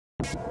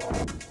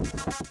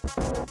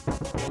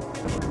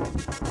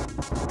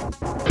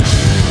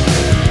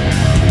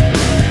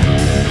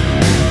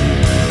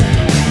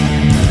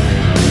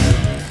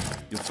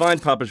You'll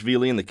find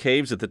Papashvili in the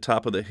caves at the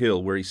top of the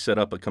hill where he set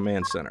up a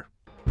command center.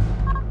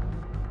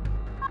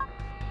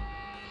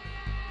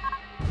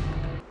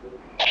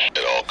 At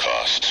all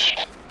costs.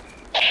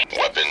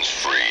 Weapons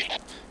free.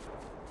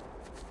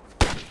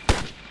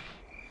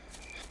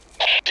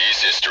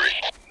 He's history.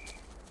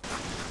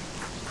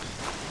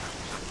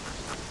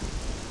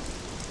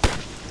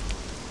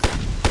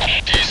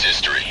 He's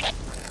history.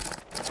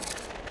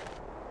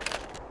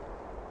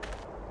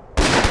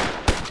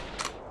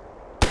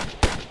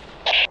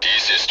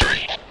 He's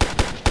history.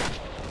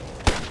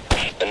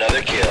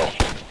 Another kill.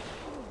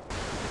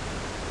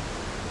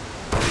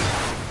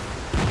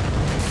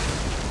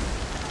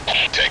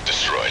 Tank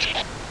destroyed.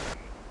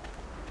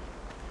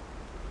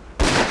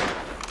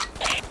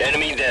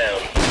 Enemy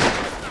down.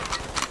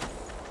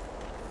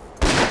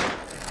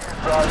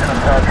 Sergeant of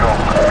Patrol.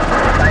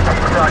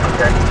 19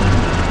 Sergeant.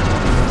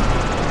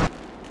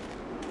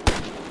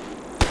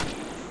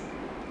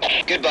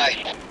 Goodbye.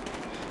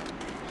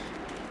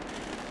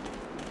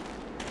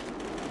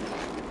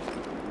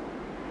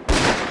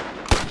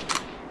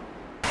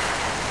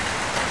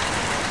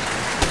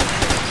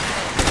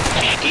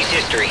 He's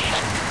history.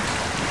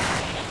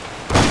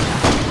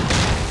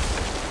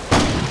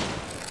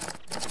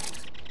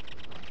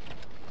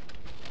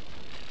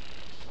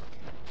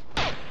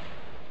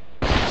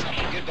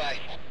 Goodbye.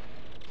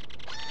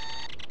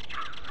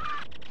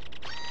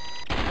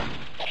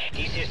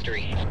 He's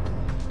history.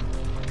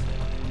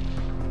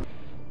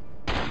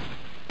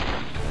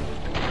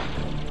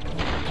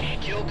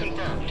 Kill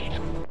confirmed.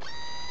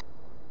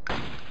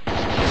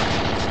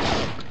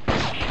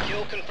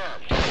 Kill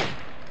confirmed.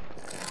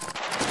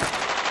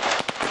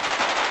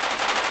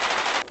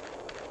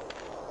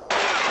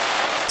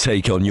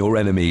 Take on your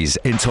enemies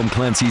in Tom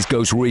Clancy's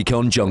Ghost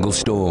Recon Jungle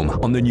Storm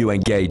on the new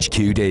Engage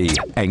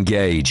QD.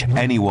 Engage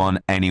anyone,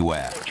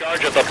 anywhere.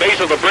 Charge at the base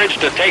of the bridge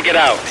to take it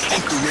out.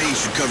 Anchor range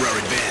should cover our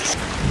advance.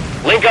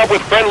 Link up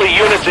with friendly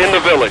units in the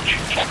village.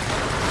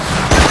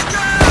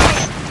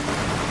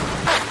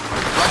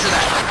 Roger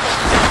that.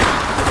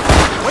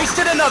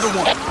 Wasted another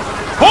one.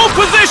 Hold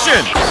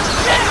position.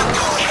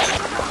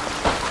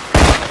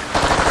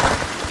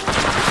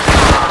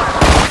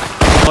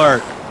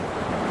 Alert.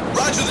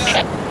 Roger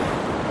that.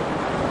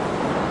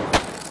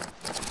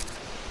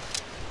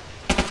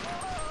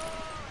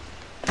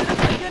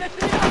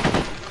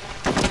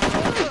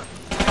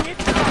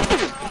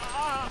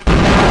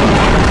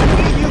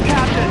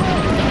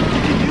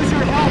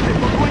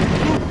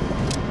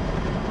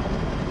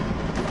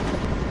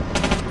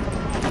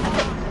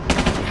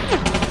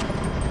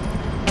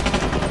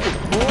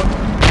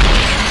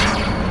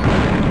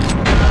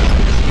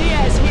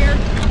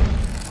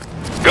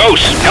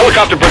 Ghost,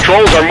 helicopter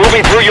patrols are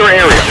moving through your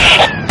area.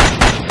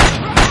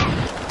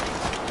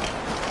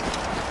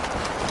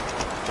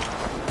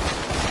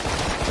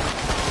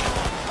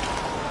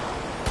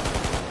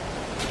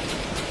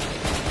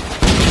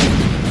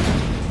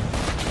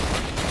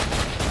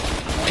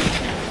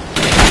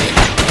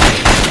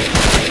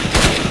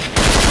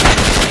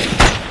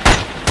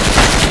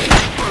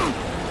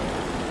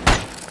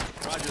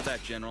 Roger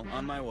that, General.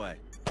 On my way.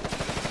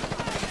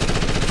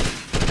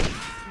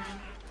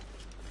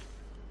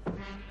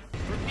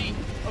 Repeat.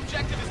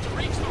 Objective is to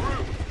reach the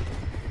roof.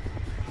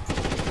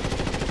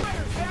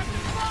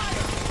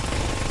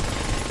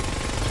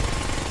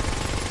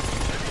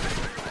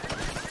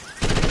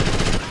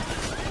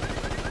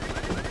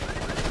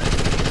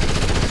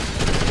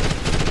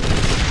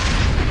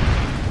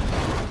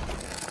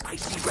 I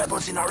see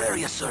rebels in our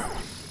area, sir.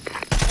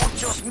 Not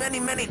just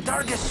many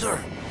targets, sir.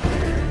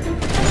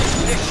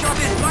 The shot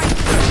is right,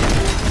 sir.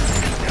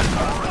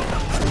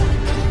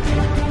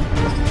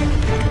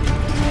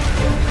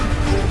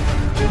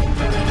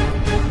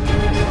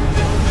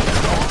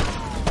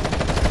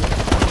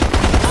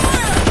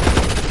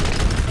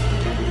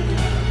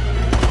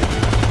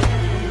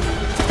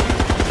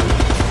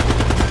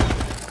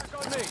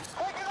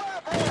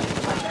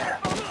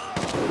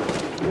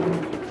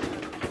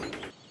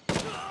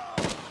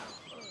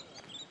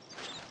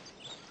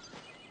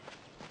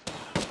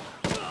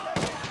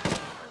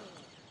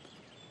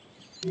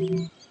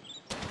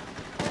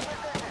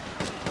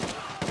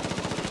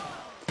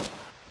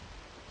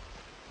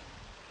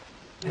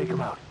 Take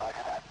him out.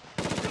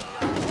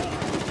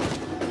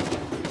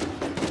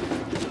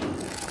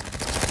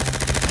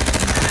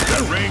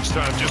 That range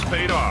time just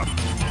paid off.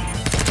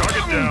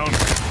 Target down.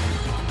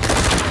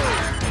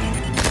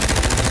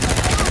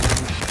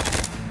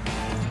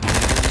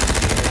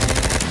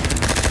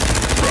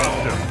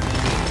 Dropped him.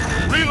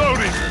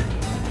 Reloading.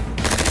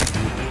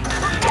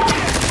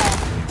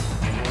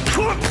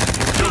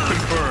 Kill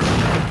confirmed.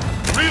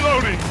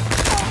 Reloading.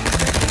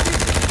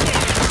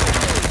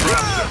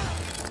 Dropped him.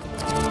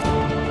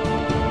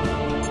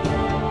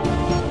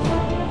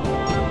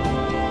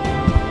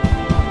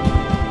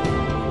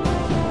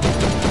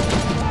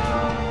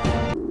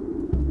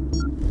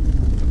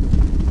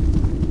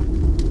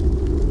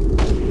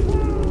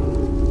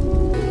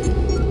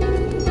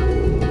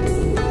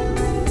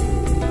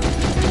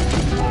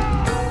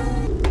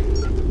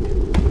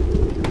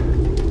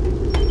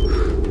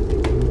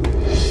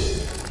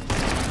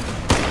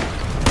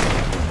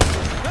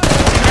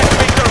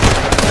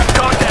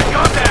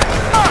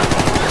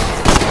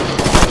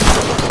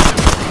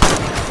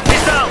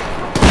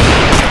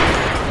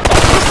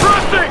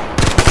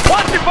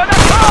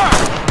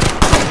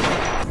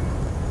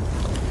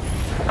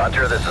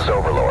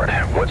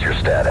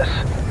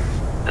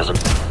 Peasant.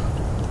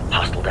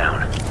 Hostile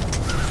down.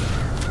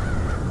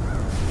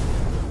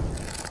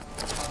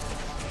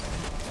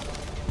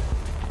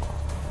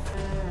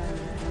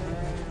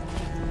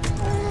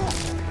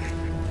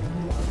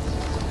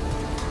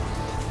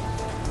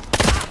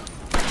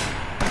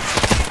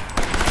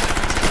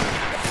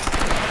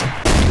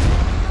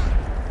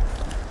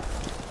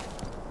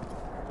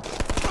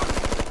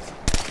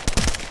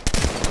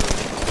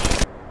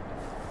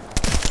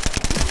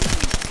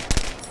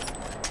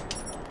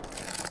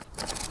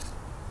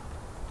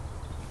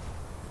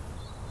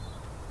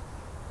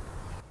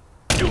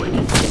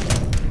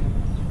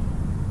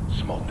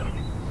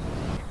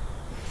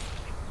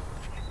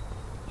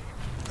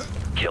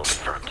 Kill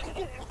confirmed.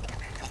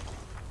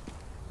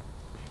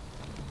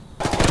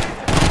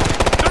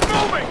 They're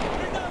moving!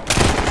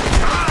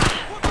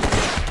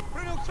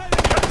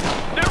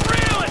 They're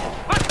reeling!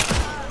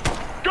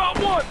 Got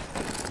one!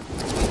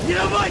 Не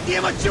давайте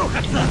им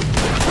очухаться!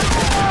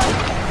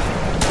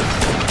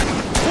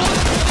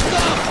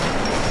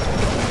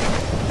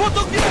 Вот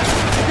он где!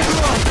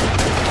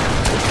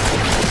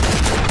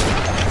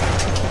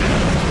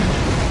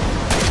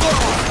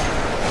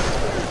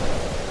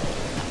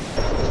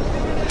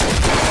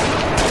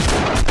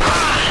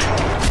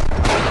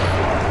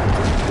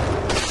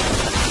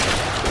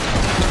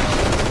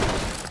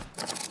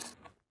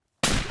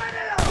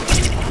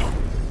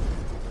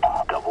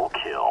 Double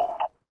kill.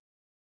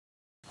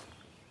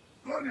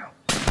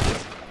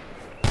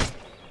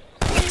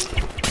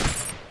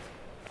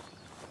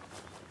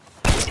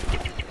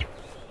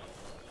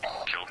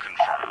 Kill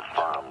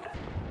confirmed.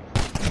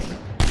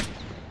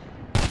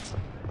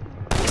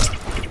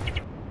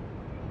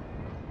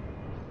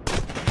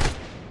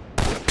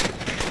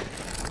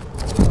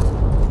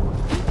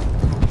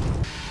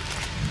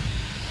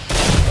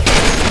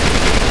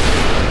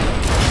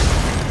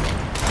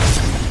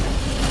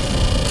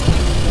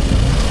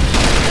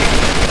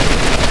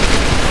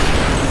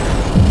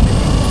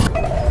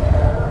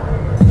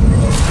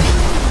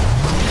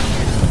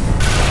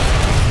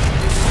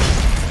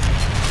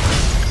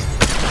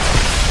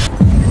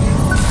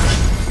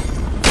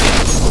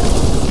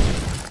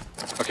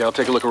 Okay, I'll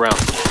take a look around.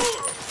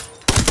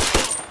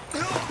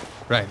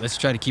 Right, let's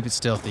try to keep it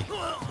stealthy.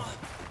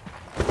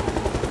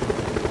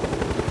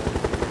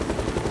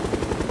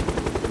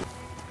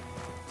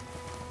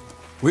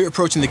 We're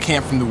approaching the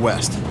camp from the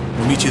west.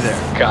 We'll meet you there.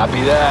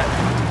 Copy that.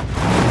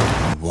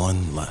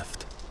 One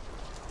left.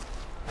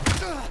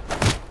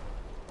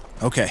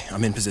 Okay,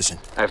 I'm in position.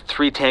 I have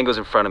 3 tangos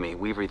in front of me.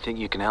 Weaver, you think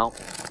you can help?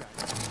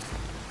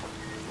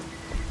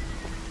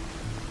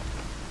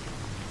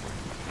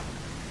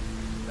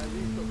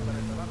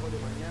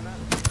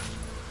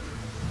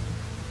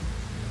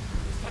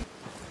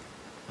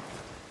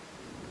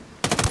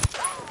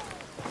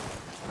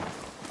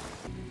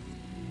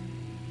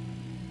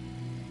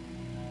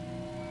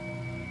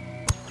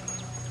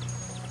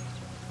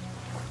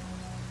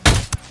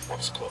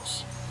 One's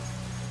close.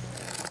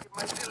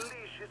 My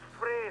delicious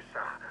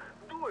fresa.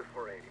 Do it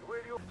for Eddie,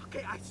 will you?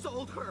 Okay, I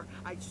sold her.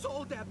 I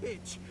sold that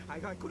bitch. I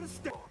couldn't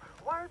stay.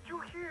 Why aren't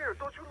you here?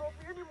 Don't you love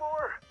me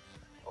anymore?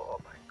 Oh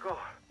my god.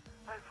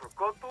 I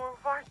forgot to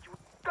invite you,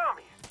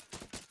 dummy.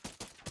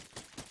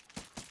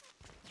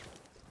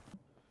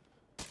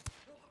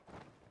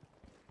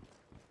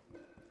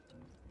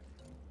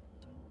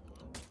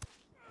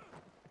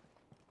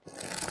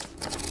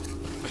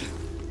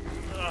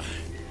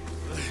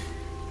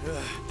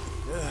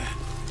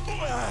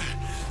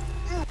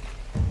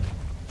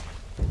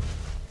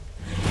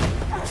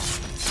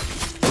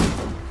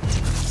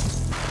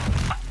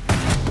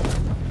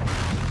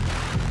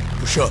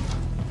 Push up.